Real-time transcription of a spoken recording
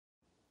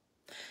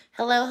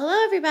Hello,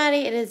 everybody.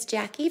 It is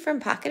Jackie from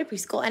Pocket of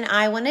Preschool, and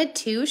I wanted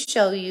to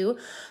show you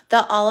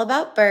the All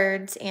About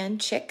Birds and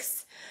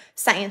Chicks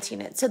science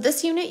unit. So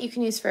this unit you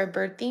can use for a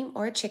bird theme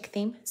or a chick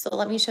theme. So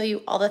let me show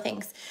you all the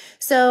things.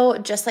 So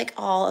just like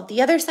all of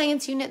the other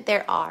science unit,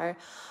 there are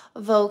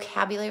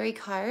vocabulary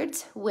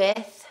cards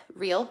with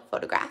real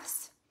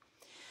photographs.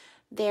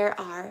 There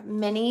are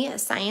many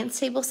science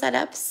table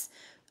setups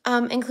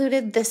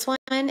included. This one,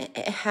 it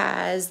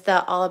has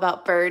the All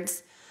About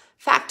Birds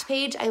fact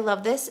page. I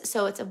love this.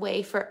 So it's a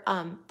way for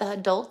the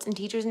adults and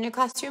teachers in your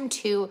classroom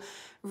to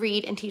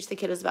read and teach the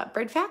kiddos about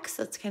bird facts.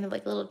 So it's kind of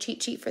like a little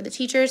cheat sheet for the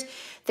teachers.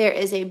 There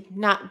is a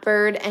not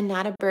bird and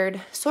not a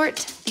bird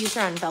sort. These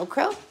are on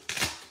Velcro.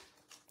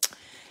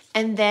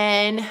 And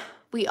then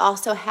we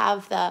also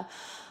have the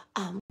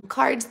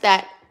cards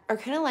that are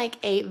kind of like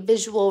a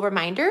visual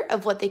reminder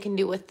of what they can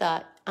do with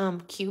the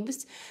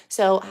cubes.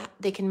 So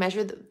they can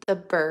measure the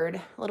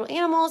bird, little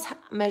animals,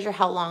 measure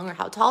how long or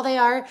how tall they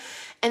are.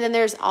 And then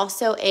there's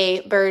also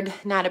a bird,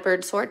 not a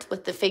bird sort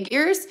with the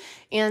figures.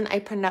 And I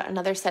printed out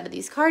another set of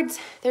these cards.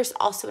 There's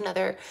also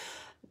another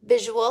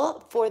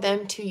visual for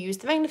them to use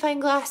the magnifying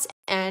glass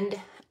and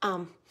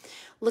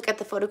look at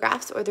the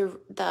photographs or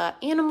the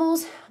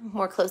animals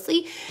more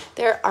closely.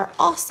 There are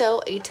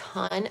also a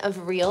ton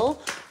of real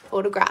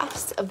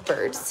photographs of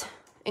birds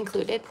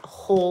included, a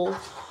whole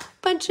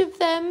bunch of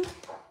them.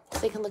 So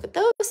they can look at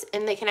those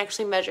and they can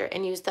actually measure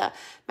and use the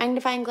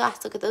magnifying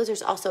glass. Look at those.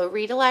 There's also a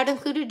read aloud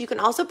included. You can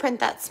also print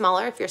that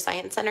smaller if your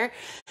science center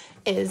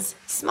is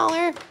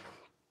smaller.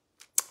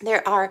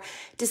 There are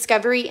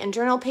discovery and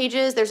journal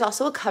pages. There's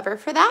also a cover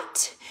for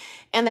that.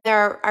 And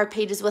there are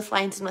pages with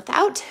lines and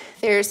without.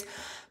 There's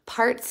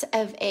parts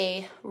of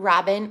a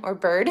robin or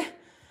bird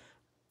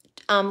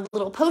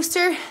little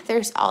poster.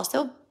 There's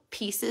also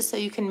pieces so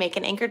you can make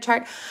an anchor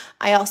chart.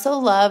 I also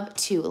love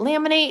to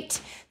laminate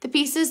the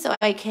pieces so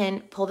I can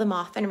pull them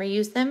off and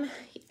reuse them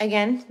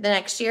again the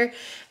next year.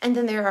 And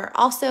then there are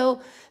also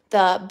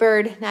the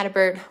bird, not a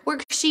bird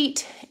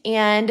worksheet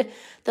and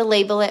the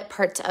label it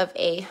parts of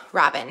a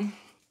robin.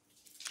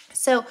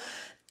 So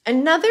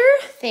another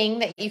thing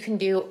that you can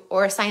do,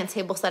 or a science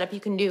table setup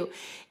you can do,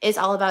 is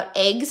all about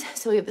eggs.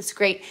 So we have this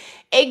great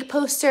egg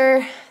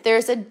poster.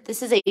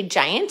 This is a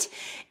giant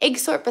egg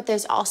sort, but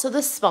there's also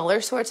the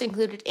smaller sorts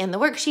included in the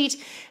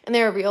worksheet. And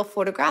there are real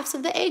photographs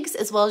of the eggs,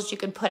 as well as you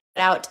can put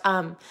out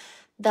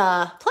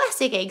the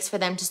plastic eggs for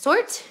them to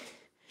sort.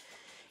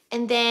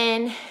 And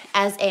then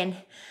as an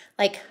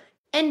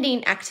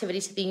ending activity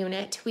to the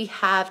unit, we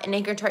have an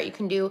anchor chart you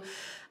can do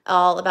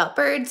all about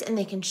birds, and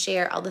they can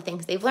share all the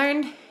things they've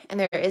learned. And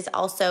there is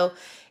also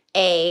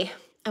a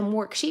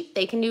worksheet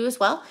they can do as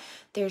well.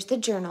 There's the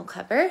journal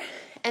cover.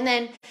 And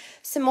then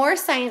some more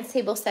science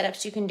table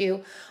setups you can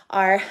do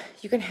are,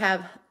 you can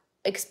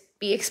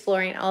be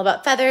exploring all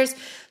about feathers,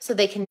 so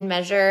they can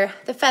measure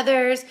the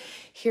feathers.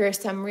 Here are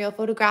some real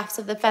photographs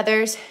of the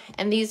feathers,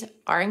 and these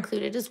are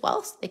included as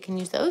well, so they can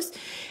use those.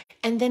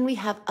 And then we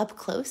have up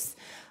close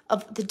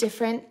of the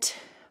different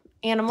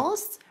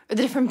animals, or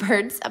the different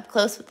birds up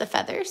close with the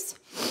feathers.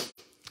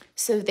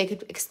 So they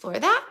could explore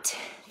that.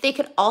 They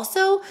could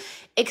also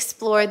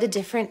explore the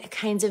different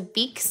kinds of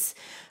beaks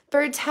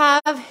birds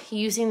have,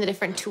 using the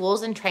different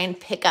tools, and try and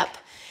pick up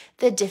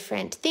the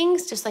different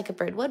things, just like a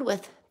bird would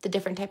with the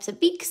different types of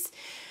beaks.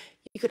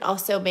 You could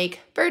also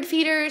make bird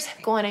feeders,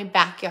 go on a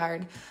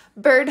backyard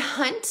bird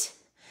hunt,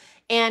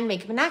 and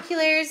make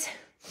binoculars.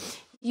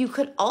 You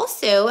could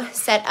also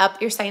set up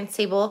your science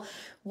table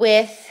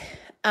with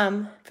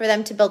for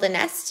them to build a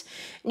nest,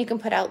 and you can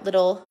put out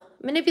little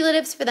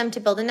manipulatives for them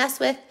to build a nest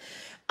with.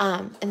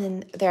 And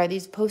then there are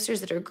these posters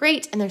that are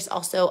great, and there's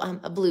also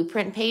a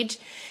blueprint page.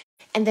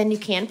 And then you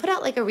can put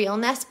out like a real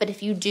nest, but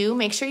if you do,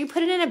 make sure you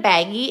put it in a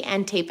baggie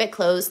and tape it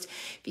closed,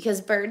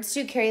 because birds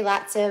do carry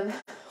lots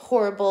of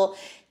horrible,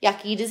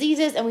 yucky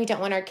diseases, and we don't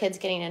want our kids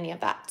getting any of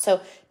that. So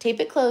tape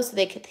it closed so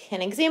they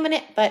can examine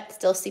it, but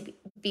still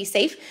be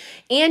safe.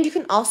 And you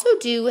can also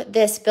do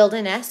this build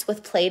a nest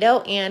with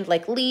Play-Doh and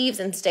like leaves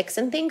and sticks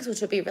and things,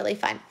 which would be really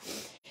fun.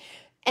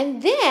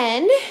 And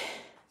then,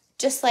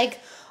 just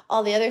like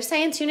all the other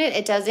science unit,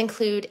 it does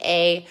include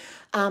a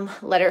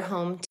letter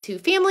home to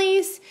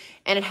families,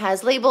 and it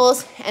has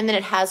labels, and then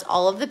it has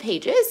all of the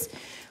pages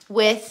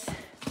with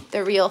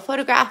the real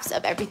photographs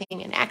of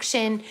everything in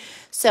action.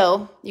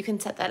 So you can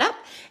set that up.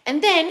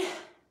 And then,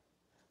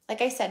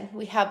 like I said,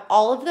 we have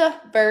all of the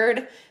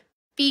bird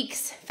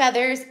beaks,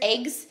 feathers,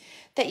 eggs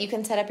that you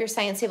can set up your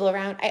science table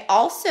around. I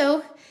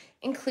also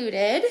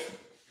included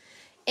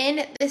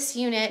in this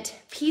unit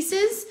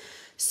pieces,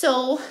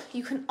 so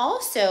you can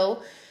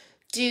also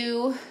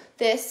do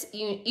this,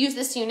 use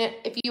this unit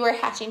if you are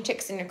hatching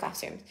chicks in your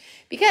classrooms,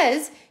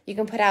 because you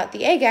can put out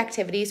the egg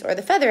activities or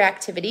the feather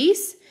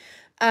activities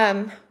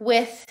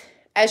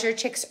as your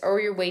chicks, or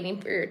you're waiting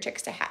for your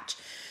chicks to hatch.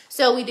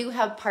 So we do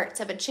have parts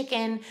of a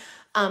chicken.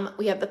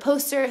 We have the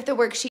poster, the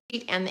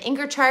worksheet, and the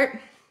anchor chart.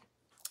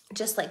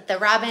 Just like the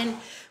robin,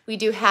 we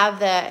do have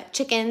the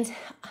chickens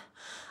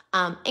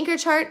anchor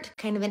chart,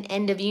 kind of an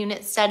end of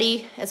unit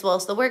study, as well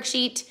as the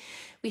worksheet.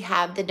 We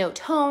have the note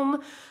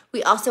home.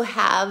 We also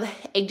have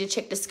egg to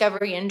chick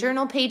discovery and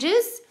journal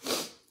pages.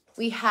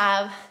 We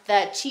have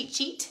the cheat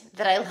sheet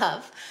that I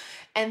love.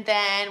 And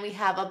then we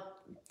have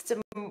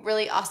some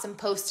really awesome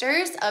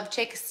posters of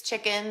chicks,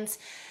 chickens,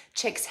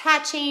 chicks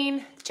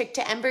hatching, chick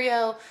to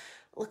embryo.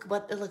 Look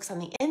what it looks on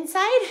the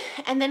inside.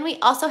 And then we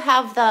also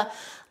have the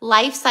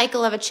life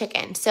cycle of a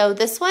chicken. So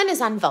this one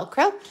is on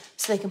Velcro,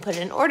 so they can put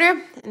it in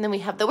order. And then we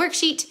have the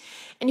worksheet.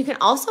 And you can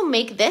also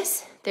make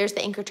this, there's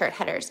the anchor chart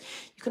headers.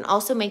 You can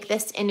also make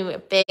this into a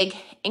big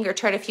anchor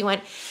chart if you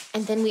want.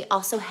 And then we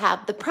also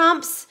have the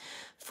prompts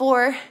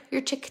for your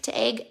chick to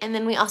egg. And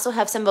then we also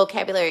have some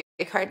vocabulary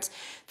cards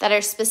that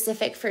are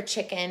specific for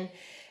chicken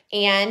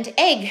and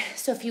egg.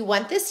 So if you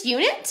want this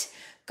unit,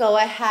 go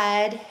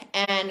ahead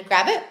and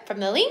grab it from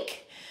the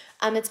link.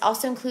 It's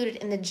also included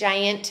in the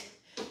giant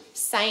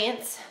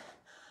science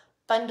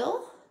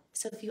bundle.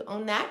 So if you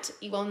own that,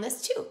 you own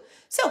this too.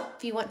 So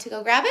if you want to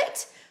go grab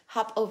it,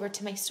 hop over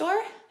to my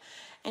store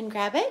and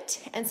grab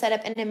it and set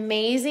up an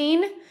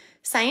amazing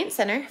science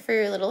center for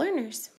your little learners.